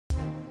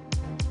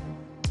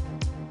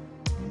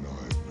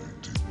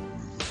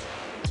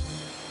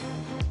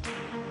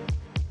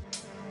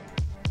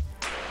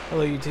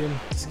Hello YouTube,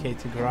 it's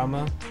K2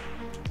 Grama,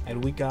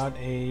 and we got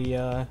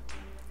a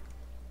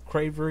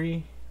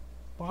Cravory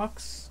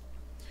box,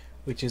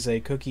 which is a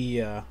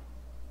cookie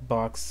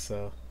box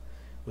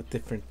with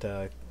different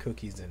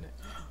cookies in it.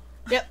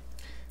 Yep.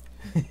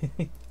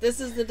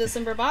 This is the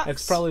December box.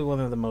 It's probably one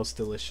of the most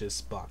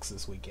delicious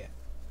boxes we get.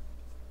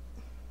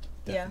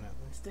 Definitely.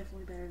 Yeah. It's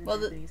definitely better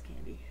than today's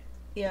candy.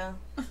 Yeah.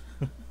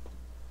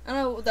 I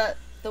know that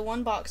the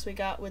one box we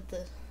got with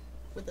the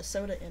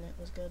soda in it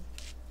was good.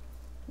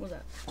 What was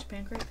that?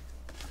 Japan Crate?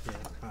 Yeah,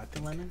 I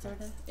think. Lemon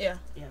soda? Yeah.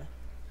 Yeah.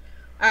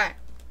 Alright.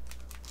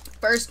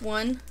 First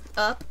one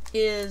up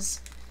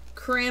is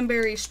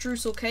cranberry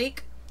streusel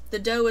cake. The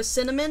dough is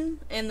cinnamon,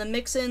 and the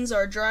mix-ins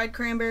are dried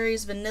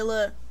cranberries,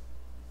 vanilla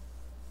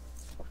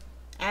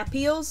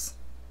appeals,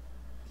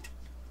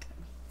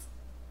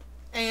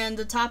 and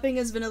the topping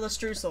is vanilla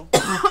streusel.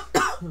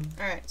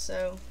 Alright,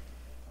 so...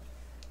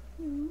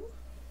 And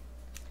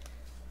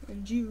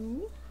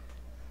you...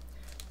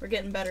 We're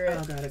getting better at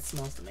oh god, it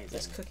smells amazing.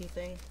 this cookie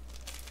thing. It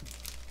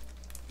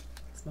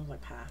smells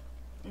like pie.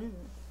 Mm.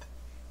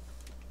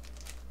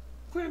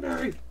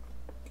 Cranberry!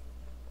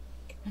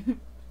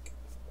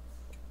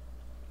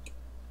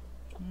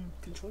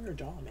 Control your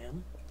jaw,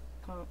 man.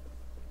 Oh.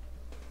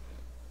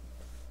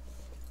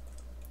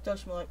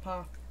 Does smell like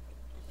pie.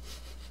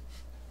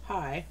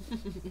 Pie.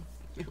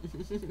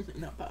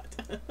 Not pot.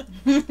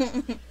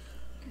 It's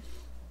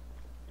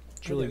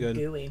really good.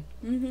 Gooey.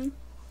 Mm-hmm.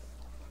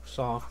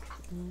 Soft.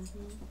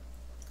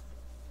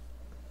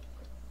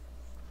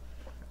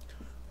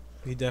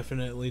 You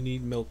definitely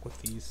need milk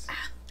with these.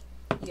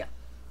 Yeah.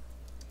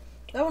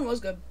 That one was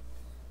good.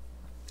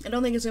 I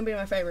don't think it's going to be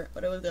my favorite,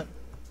 but it was good.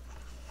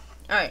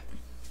 Alright.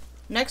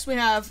 Next we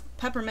have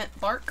peppermint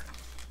bark.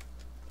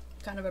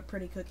 Kind of a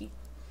pretty cookie.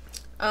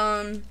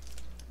 Dough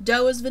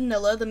is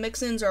vanilla. The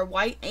mix-ins are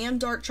white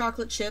and dark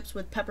chocolate chips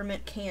with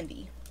peppermint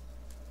candy.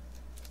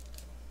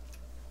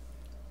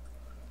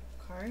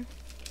 Okay.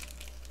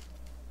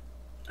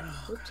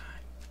 Oh, Oops.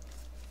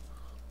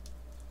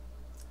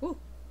 god. Ooh,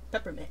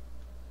 peppermint.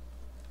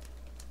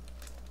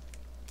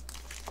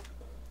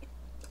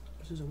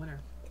 This is a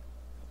winner.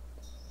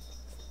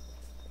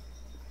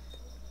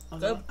 Good.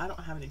 Although I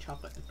don't have any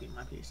chocolate to be in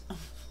my piece.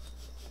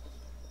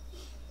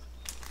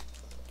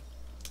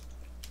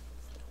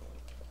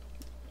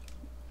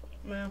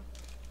 Yeah.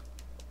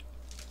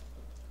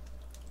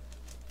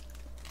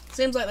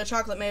 Seems like the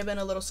chocolate may have been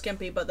a little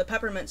skimpy, but the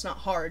peppermint's not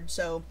hard,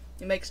 so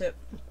it makes it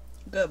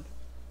good.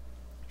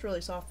 It's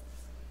really soft.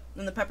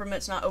 And the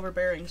peppermint's not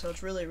overbearing, so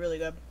it's really, really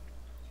good.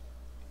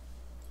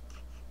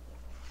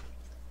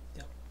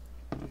 Yep.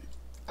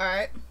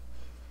 Alright.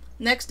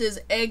 Next is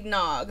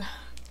eggnog.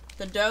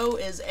 The dough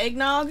is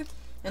eggnog,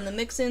 and the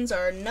mix-ins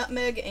are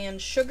nutmeg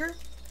and sugar.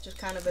 Just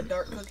kind of a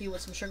dark cookie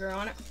with some sugar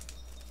on it.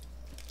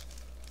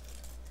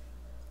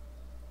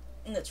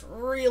 And it's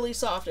really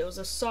soft. It was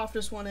the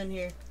softest one in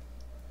here.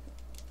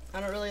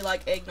 I don't really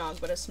like eggnog,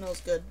 but it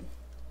smells good.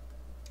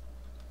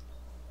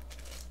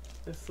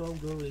 It's so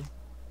gooey.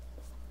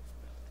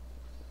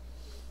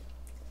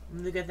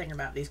 And the good thing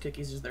about these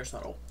cookies is they're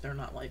subtle. They're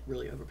not like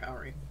really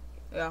overpowering.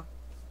 Yeah.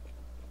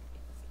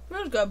 It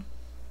was good.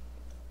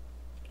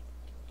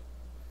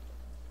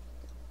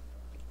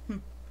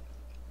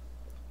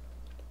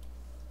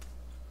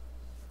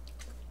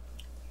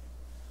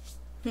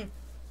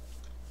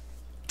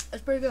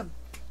 It's pretty good.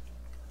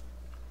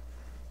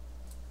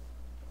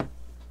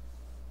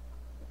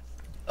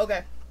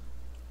 Okay.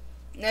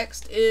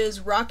 Next is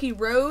Rocky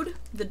Road.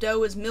 The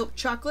dough is milk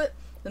chocolate.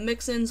 The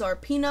mix-ins are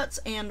peanuts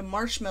and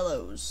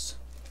marshmallows.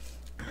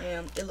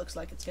 And it looks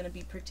like it's going to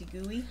be pretty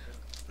gooey.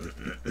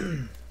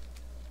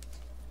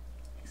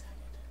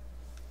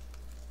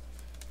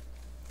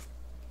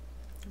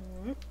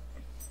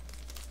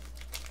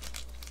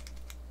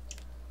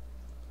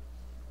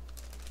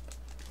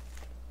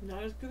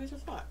 Not as good as I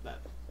thought, but...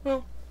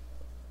 Well,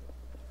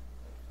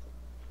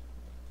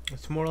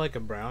 It's more like a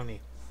brownie.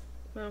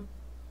 well.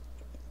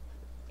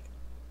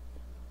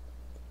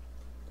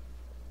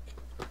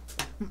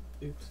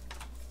 Oops.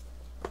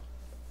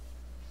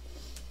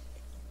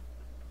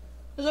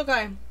 It's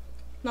okay.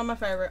 Not my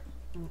favorite.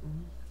 Mm-mm.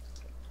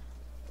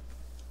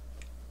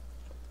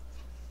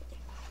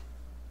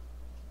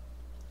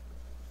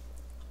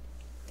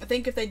 I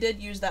think if they did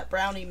use that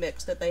brownie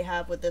mix that they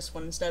have with this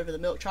one instead of the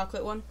milk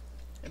chocolate one,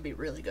 it'd be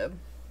really good.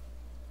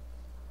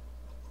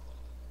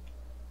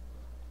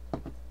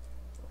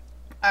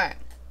 Alright.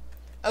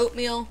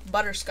 Oatmeal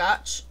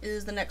butterscotch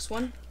is the next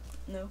one.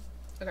 No?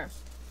 Okay.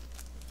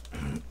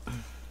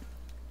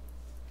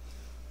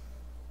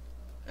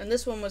 And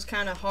this one was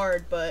kind of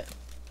hard, but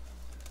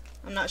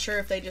I'm not sure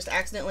if they just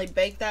accidentally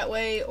baked that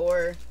way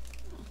or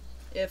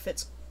if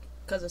it's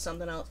because of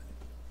something else.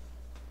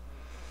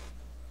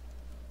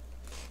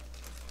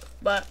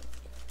 But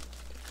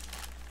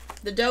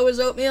the dough is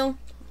oatmeal.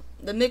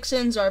 The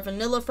mix-ins are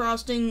vanilla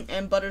frosting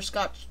and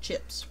butterscotch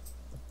chips.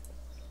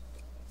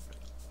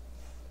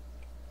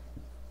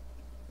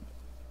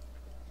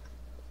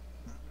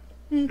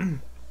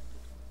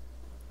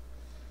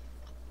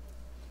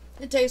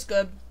 It tastes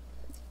good.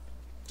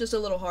 Just a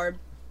little hard.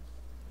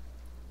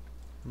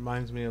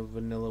 Reminds me of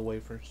vanilla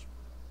wafers.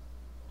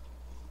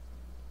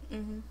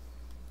 Mhm.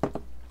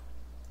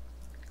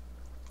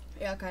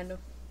 Yeah, kind of.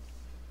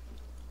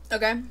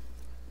 Okay.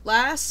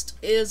 Last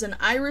is an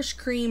Irish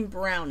cream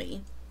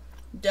brownie.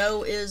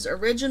 Dough is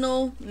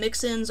original.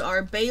 Mix-ins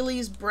are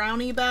Bailey's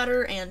brownie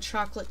batter and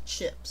chocolate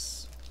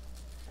chips.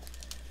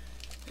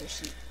 Oh,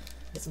 shoot.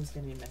 This one's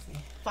gonna be messy.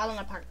 Falling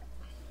apart.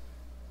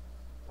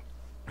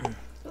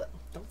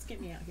 Don't skip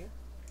me out here.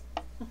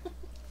 I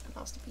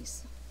lost a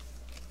piece.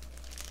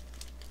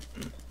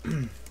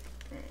 There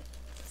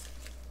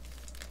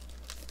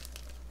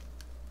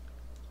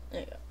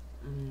you go.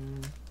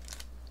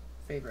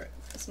 Favorite.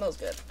 It smells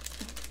good.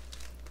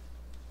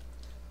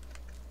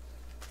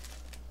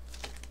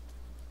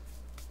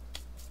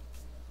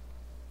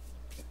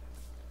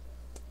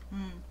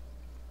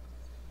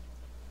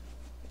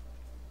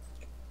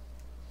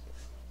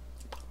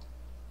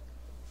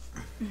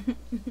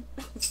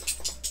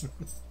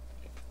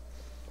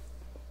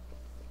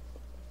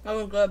 That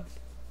one's good.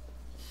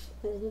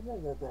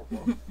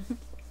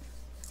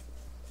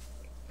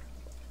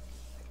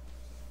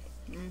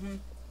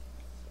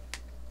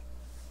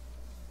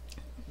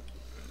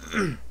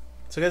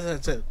 So guys,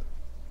 that's it.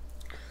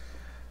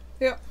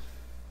 Yep.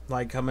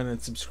 Like, comment,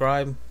 and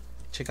subscribe.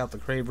 Check out the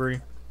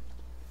Cravory.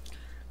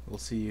 We'll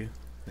see you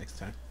next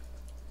time.